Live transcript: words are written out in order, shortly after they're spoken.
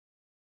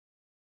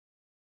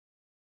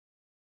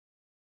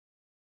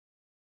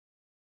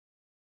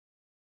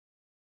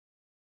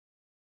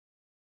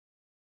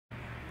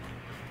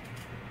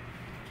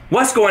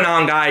What's going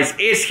on, guys?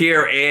 It's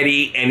here,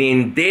 Eddie, and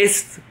in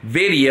this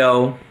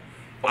video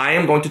I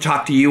am going to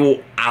talk to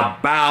you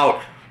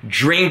about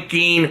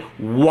drinking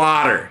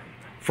water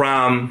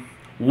from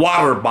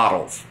water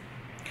bottles.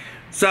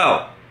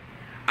 So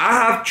I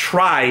have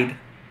tried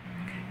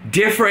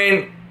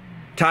different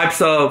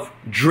types of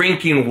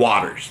drinking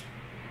waters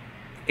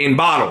in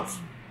bottles,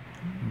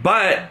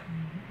 but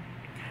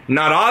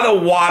not all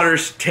the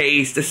waters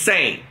taste the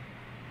same.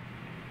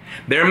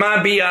 There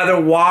might be other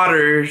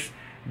waters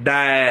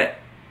that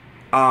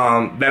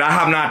I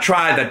have not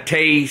tried that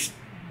taste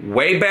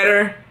way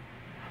better,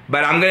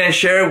 but I'm gonna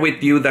share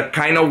with you the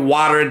kind of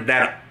water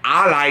that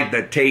I like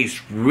that tastes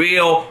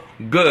real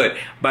good.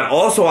 But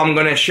also I'm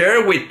gonna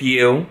share with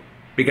you,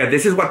 because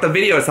this is what the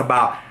video is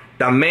about,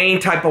 the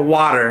main type of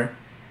water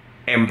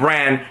and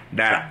brand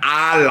that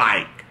I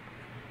like,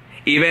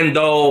 even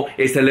though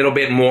it's a little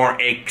bit more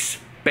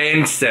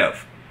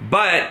expensive.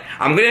 But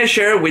I'm gonna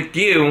share with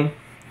you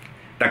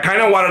the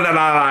kind of water that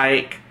I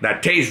like,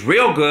 that tastes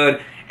real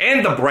good,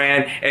 and the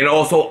brand, and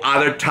also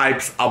other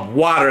types of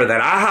water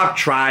that I have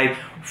tried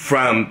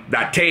from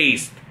that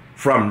taste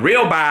from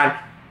real bad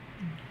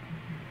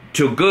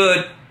to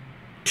good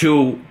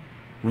to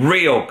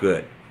real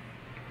good.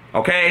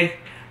 Okay?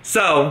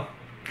 So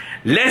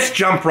let's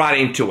jump right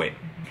into it.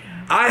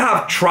 I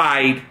have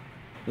tried,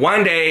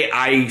 one day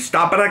I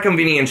stopped at a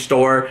convenience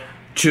store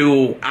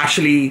to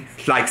actually,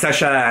 like,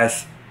 such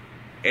as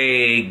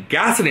a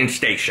gasoline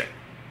station.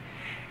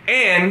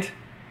 And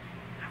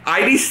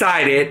I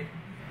decided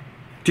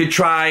to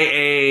try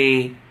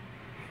a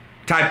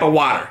type of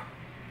water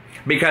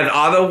because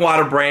other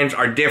water brands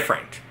are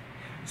different.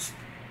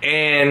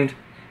 And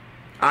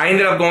I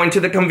ended up going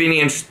to the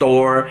convenience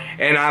store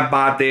and I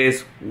bought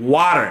this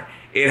water.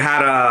 It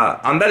had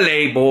on the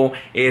label,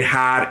 it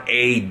had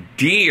a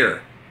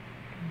deer.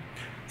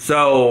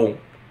 So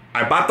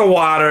I bought the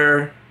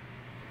water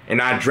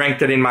and I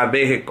drank it in my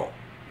vehicle.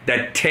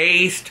 The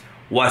taste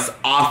was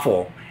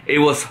awful. It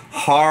was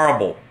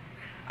horrible.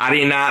 I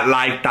did not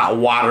like that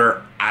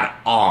water at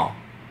all.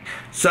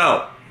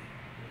 So,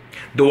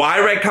 do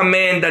I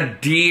recommend the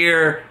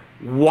deer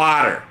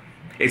water?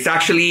 It's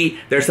actually,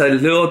 there's a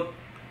little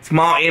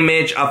small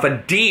image of a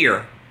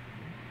deer,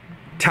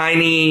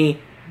 tiny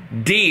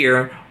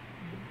deer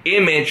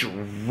image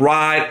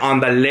right on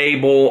the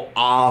label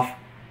of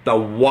the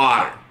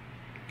water.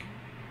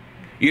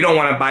 You don't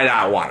want to buy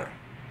that water.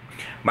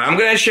 But I'm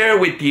going to share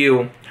with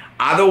you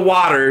other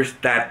waters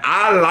that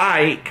I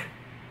like,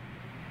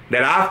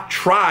 that I've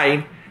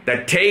tried,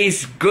 that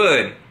taste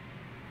good.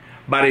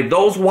 But if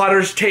those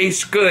waters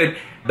taste good,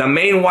 the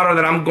main water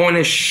that I'm going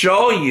to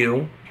show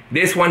you,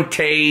 this one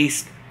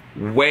tastes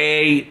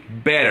way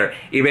better,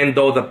 even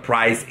though the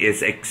price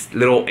is a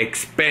little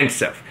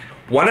expensive.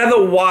 One of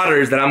the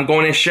waters that I'm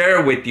going to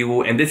share with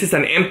you, and this is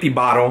an empty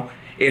bottle,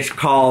 is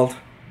called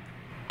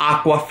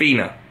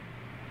Aquafina.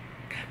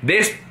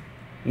 This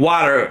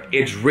water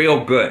is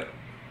real good.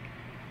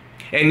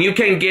 And you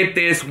can get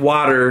this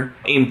water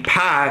in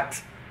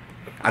packs.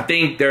 I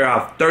think there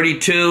are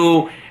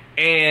 32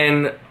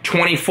 and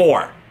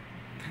 24.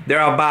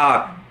 They're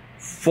about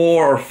 $4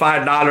 or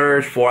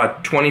 $5 for a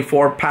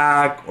 24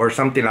 pack or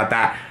something like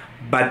that.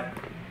 But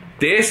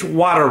this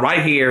water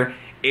right here,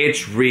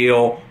 it's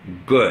real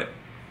good.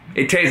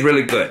 It tastes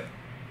really good.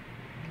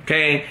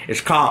 Okay,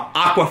 it's called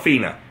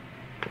Aquafina.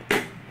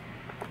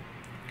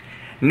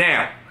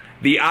 Now,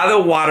 the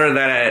other water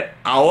that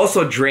I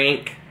also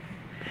drink,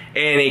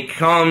 and it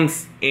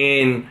comes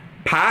in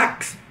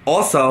packs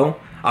also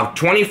of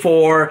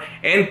 24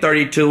 and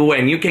 32,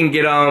 and you can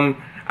get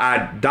them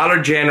at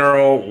Dollar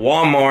General,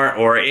 Walmart,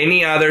 or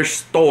any other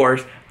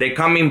stores. They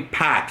come in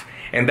packs,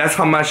 and that's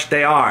how much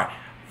they are,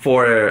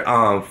 for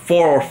 $4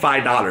 or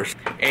 $5.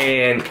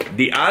 And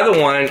the other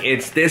one,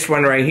 it's this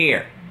one right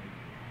here.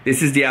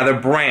 This is the other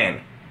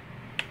brand.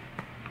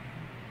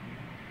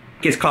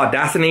 It's called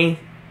Destiny,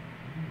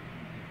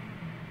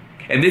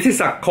 and this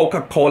is a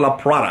Coca-Cola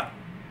product.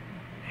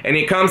 And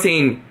it comes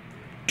in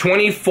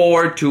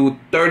 24 to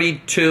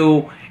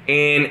 32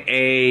 in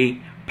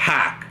a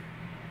pack.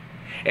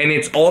 And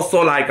it's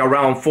also like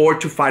around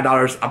 $4 to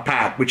 $5 a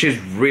pack, which is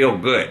real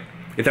good.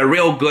 It's a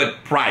real good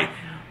price.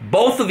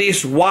 Both of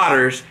these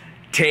waters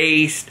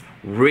taste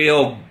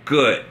real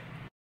good.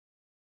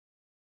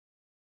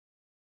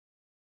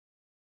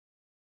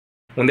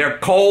 When they're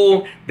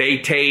cold, they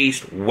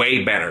taste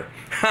way better.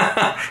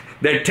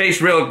 They taste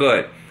real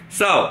good.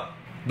 So,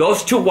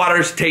 those two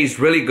waters taste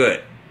really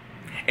good.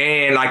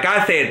 And like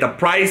I said, the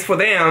price for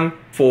them,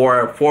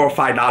 for $4 or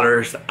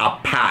 $5 a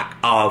pack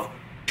of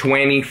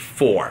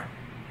 24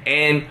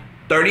 and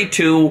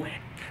 32.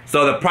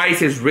 So the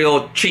price is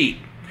real cheap.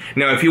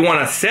 Now, if you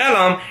want to sell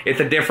them, it's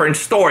a different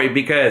story,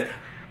 because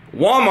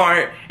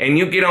Walmart, and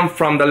you get them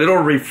from the little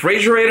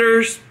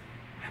refrigerators,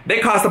 they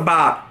cost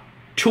about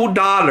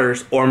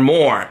 $2 or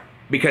more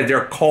because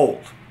they're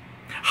cold.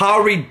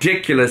 How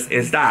ridiculous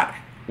is that?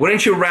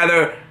 Wouldn't you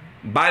rather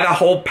buy the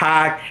whole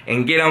pack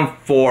and get them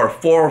for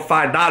 $4 or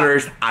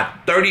 $5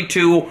 at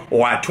 32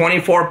 or at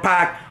 24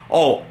 pack?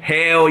 Oh,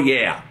 hell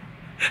yeah.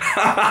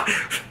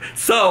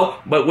 So,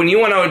 but when you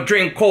want to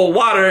drink cold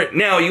water,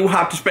 now you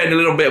have to spend a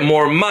little bit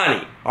more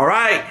money. All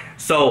right?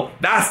 So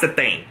that's the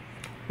thing.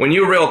 When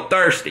you're real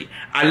thirsty,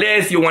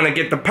 unless you want to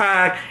get the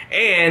pack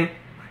and,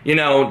 you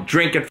know,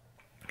 drink it.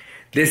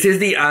 This is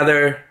the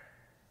other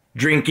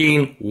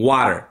drinking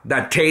water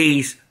that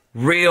tastes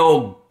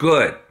real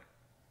good.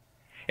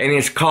 And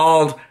it's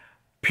called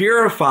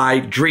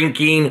purified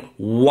drinking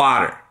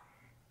water.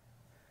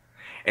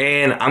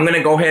 And I'm going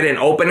to go ahead and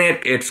open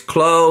it. It's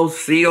closed,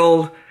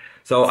 sealed.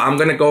 So I'm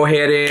going to go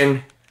ahead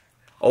and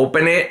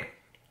open it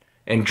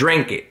and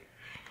drink it.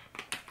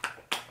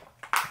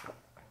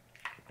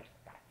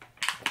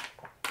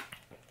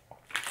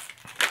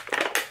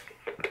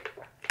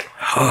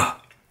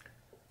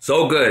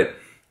 So good.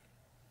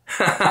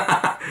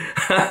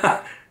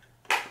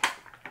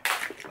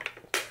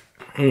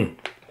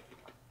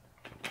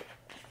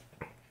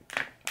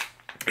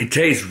 It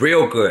tastes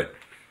real good.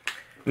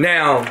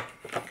 Now,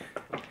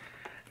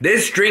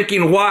 this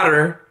drinking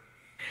water,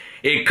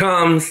 it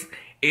comes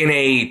in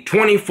a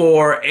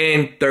 24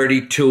 and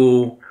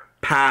 32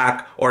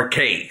 pack or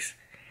case.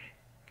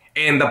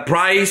 And the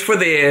price for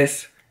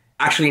this,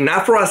 actually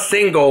not for a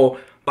single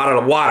bottle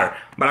of water,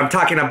 but I'm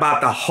talking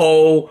about the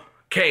whole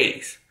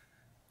case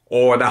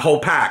or the whole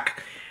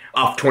pack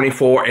of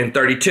 24 and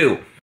 32.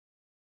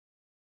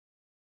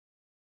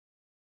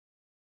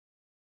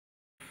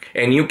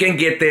 And you can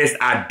get this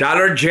at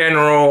Dollar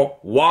General,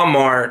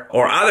 Walmart,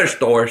 or other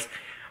stores.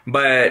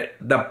 But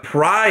the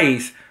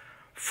price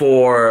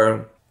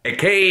for a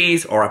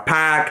case or a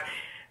pack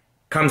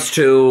comes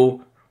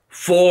to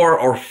 $4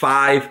 or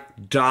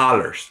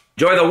 $5.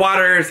 Enjoy the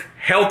waters,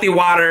 healthy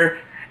water,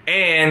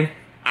 and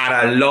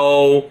at a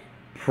low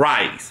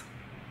price.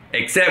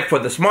 Except for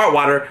the smart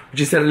water,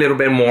 which is a little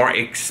bit more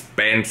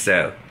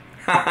expensive.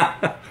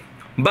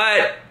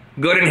 But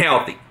good and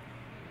healthy.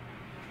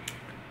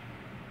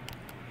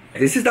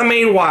 This is the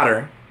main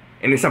water,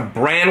 and it's a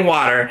brand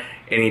water,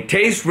 and it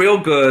tastes real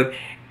good,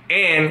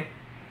 and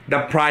the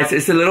price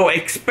is a little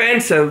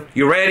expensive.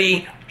 You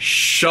ready?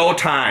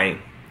 Showtime.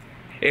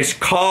 It's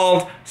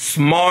called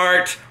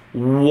Smart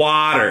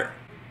Water.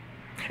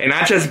 And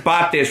I just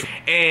bought this,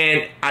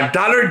 and at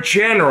Dollar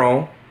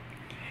General,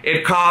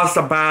 it costs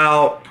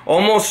about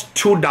almost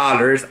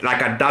 $2, like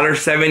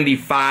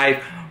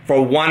 $1.75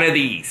 for one of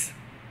these.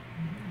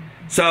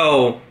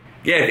 So,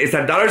 yeah, it's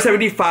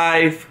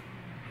 $1.75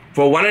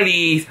 for one of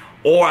these,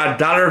 or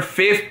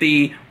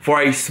 $1.50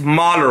 for a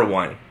smaller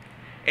one.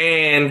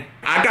 And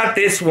I got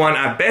this one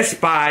at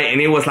Best Buy,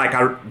 and it was like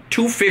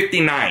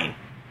 $2.59.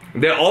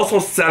 They also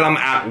sell them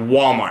at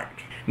Walmart.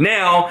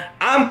 Now,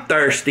 I'm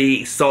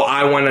thirsty, so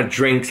I want to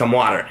drink some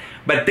water.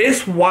 But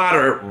this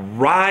water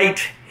right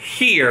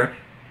here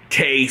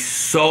tastes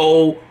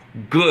so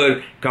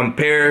good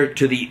compared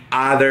to the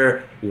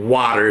other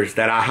waters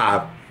that I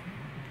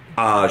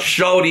have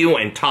showed you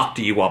and talked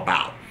to you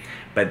about.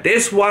 But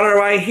this water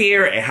right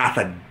here, it has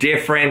a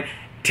different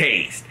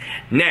taste.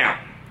 Now,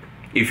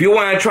 if you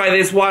want to try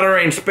this water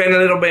and spend a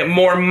little bit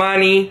more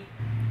money,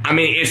 I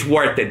mean, it's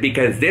worth it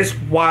because this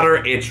water,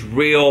 it's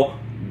real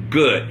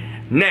good.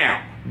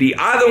 Now, the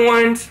other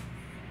ones,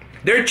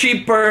 they're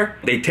cheaper,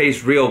 they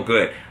taste real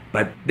good.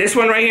 But this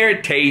one right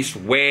here tastes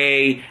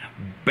way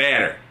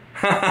better.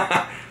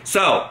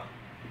 So,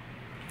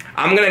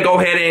 I'm going to go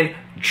ahead and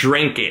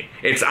drink it.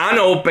 It's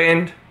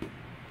unopened.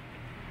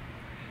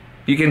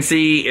 You can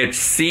see it's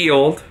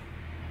sealed.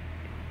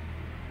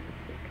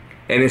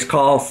 And it's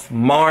called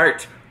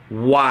Smart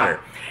Water.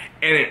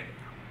 And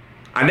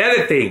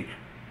another thing,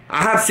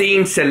 I have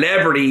seen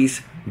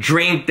celebrities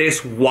drink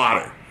this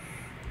water.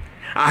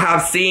 I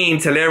have seen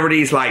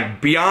celebrities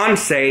like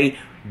Beyonce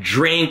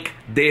drink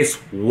this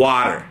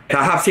water.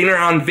 I have seen her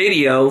on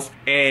videos,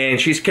 and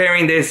she's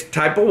carrying this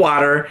type of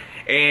water,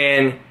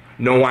 and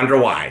no wonder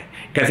why.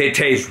 Because it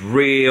tastes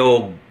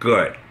real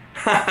good.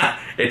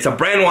 It's a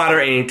brand water,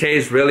 and it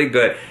tastes really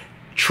good.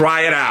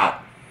 Try it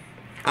out.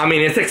 I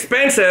mean, it's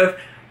expensive,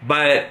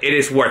 but it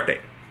is worth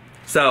it.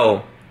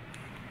 So,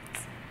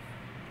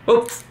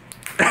 oops.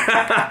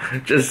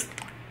 I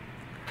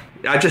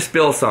just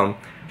spilled some.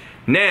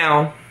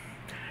 Now,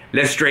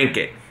 let's drink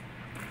it.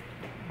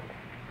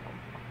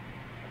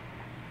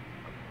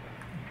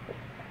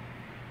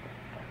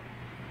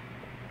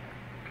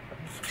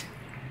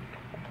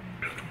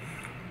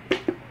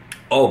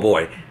 Oh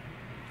boy.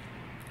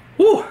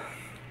 Woo!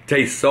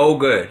 Tastes so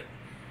good.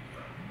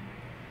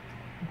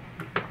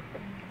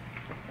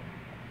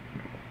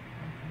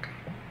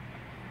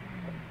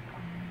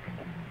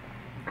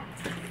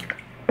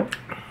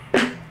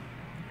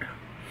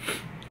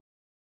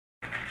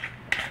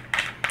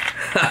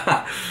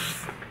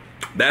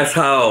 That's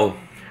how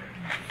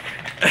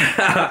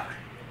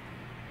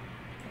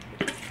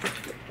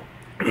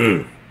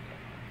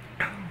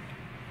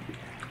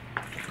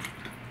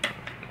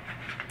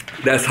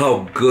that's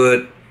how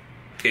good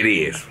it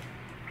is.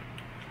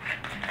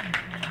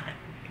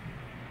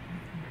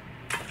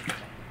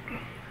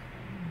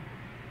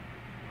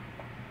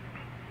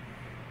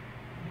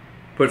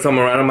 Put some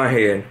right on my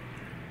head.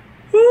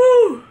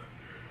 Woo!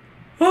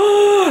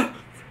 Oh.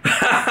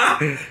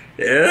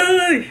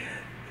 Yeah.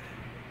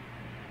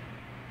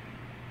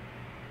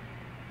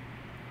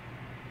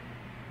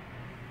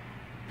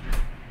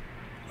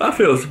 That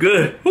feels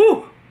good.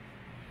 Woo.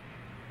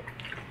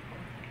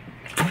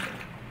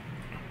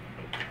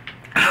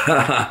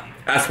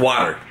 That's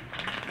water.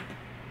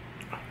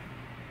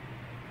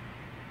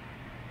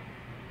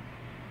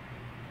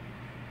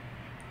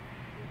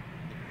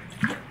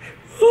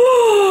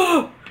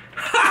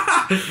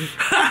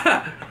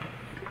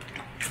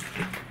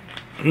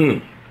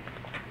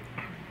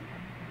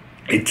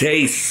 It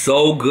tastes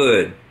so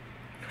good.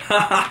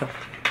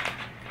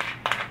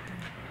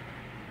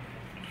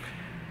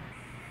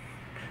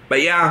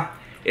 But yeah,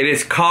 it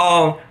is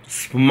called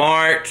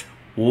Smart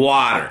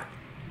Water.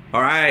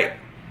 Alright?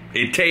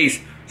 It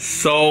tastes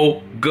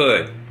so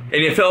good. And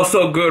it felt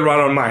so good right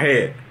on my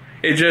head.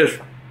 It just,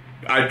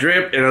 I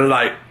dripped and I was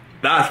like,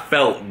 that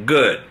felt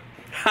good.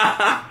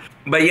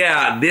 But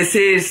yeah, these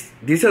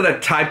are the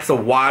types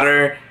of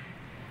water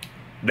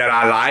that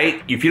I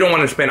like. If you don't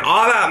want to spend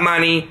all that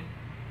money,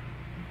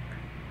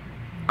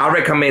 I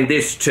recommend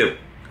this too,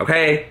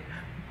 okay?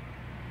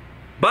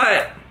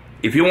 But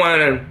if you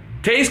want to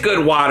taste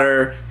good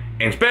water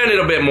and spend a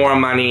little bit more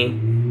money,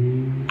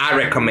 I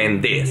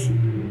recommend this.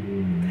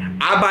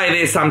 I buy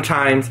this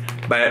sometimes,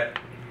 but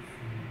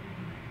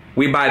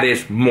we buy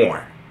this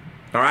more,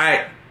 all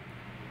right?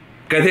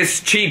 Because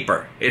it's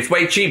cheaper. It's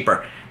way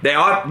cheaper.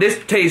 This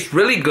tastes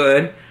really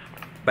good,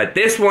 but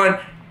this one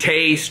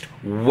tastes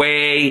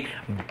way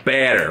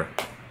better.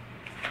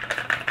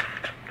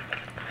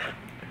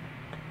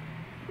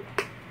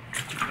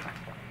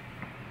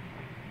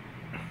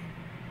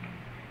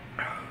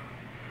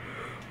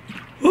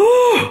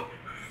 Ooh.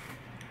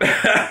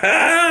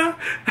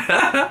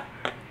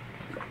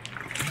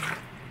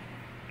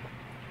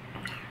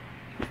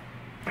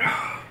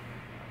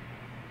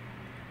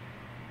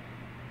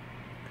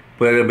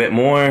 Put a little bit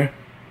more.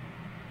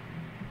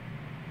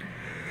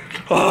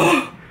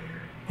 Oh,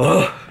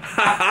 oh.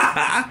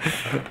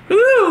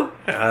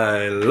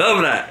 I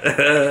love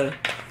that.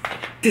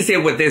 Just it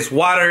with this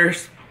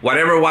waters,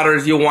 whatever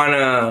waters you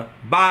wanna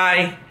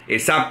buy,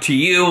 it's up to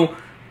you.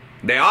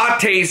 They all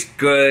taste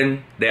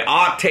good, they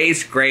all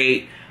taste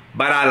great,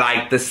 but I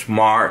like the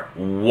Smart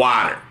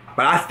Water.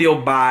 But I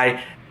still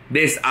buy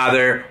this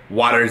other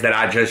waters that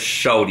I just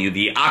showed you,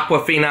 the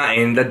Aquafina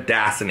and the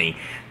Dasani.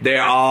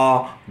 They're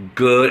all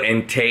good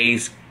and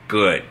taste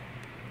good.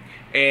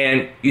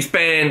 And you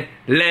spend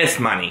less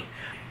money.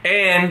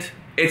 And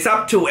it's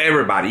up to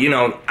everybody. You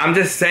know, I'm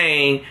just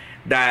saying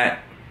that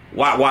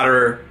what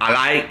water I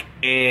like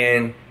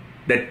and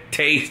the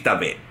taste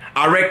of it.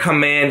 I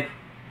recommend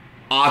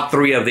all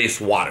three of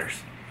these waters.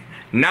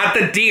 Not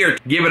the deer.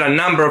 Give it a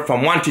number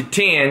from 1 to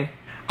 10.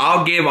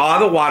 I'll give all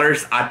the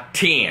waters a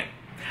 10.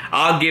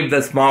 I'll give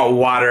the Smart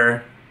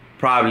Water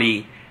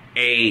probably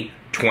a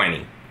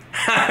 20.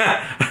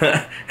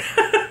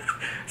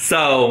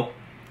 So,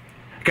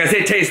 because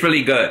it tastes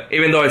really good,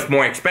 even though it's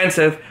more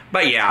expensive.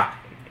 But yeah,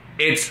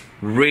 it's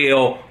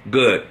real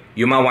good.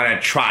 You might want to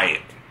try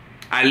it.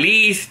 At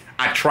least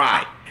I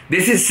tried.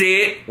 This is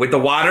it with the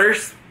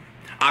waters.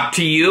 Up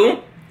to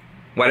you,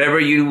 whatever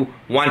you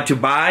want to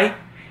buy.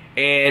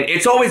 And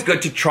it's always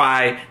good to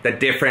try the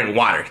different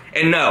waters.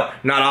 And no,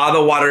 not all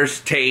the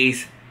waters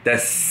taste the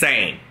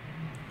same.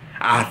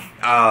 As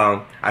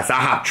I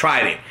have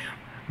tried it.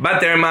 But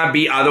there might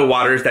be other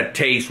waters that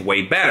taste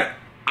way better.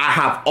 I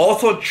have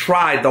also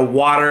tried the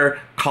water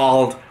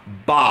called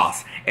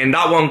Boss, and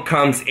that one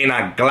comes in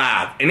a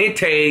glass, and it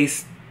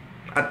tastes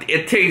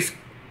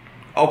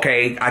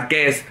okay. I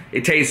guess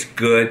it tastes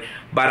good,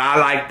 but I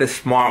like the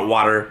Smart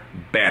Water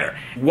better.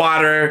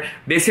 Water,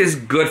 this is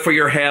good for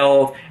your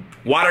health.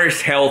 Water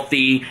is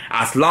healthy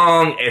as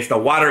long as the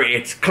water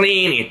is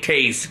clean, it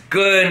tastes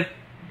good.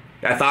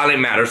 That's all that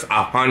matters.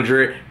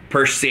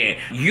 100%.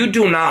 You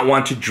do not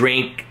want to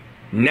drink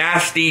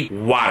nasty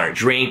water.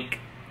 Drink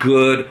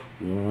good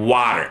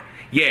water.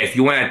 Yes,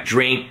 you want to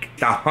drink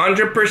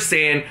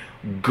 100%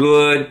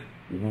 good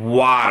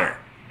water.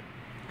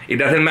 It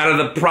doesn't matter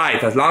the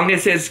price. As long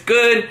as it's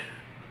good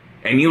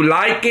and you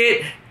like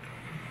it,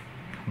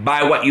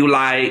 buy what you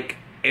like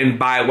and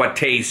buy what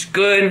tastes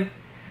good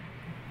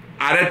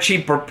at a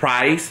cheaper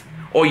price.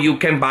 Or you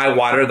can buy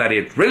water that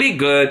is really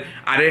good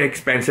at an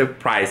expensive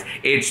price.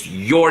 It's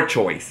your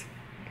choice.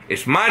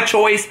 It's my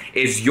choice.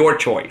 It's your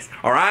choice.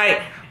 All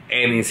right?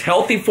 And it's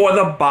healthy for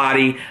the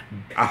body.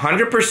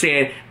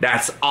 100%.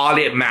 That's all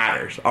it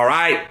matters. All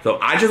right? So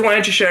I just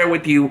wanted to share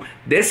with you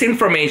this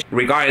information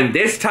regarding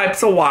these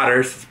types of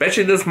waters,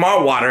 especially the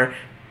Smart Water.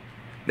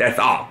 That's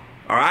all.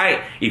 All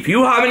right? If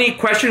you have any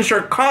questions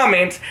or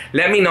comments,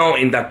 let me know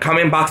in the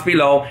comment box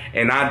below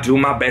and I'll do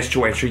my best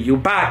to answer you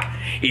back.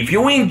 If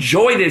you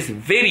enjoy this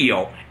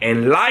video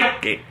and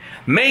like it,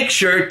 make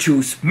sure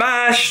to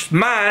smash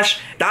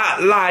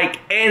that like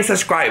and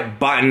subscribe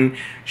button.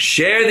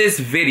 Share this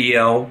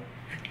video.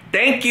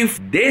 Thank you.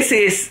 This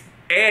is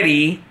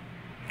Eddie.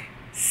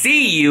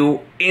 See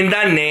you in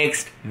the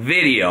next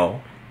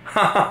video.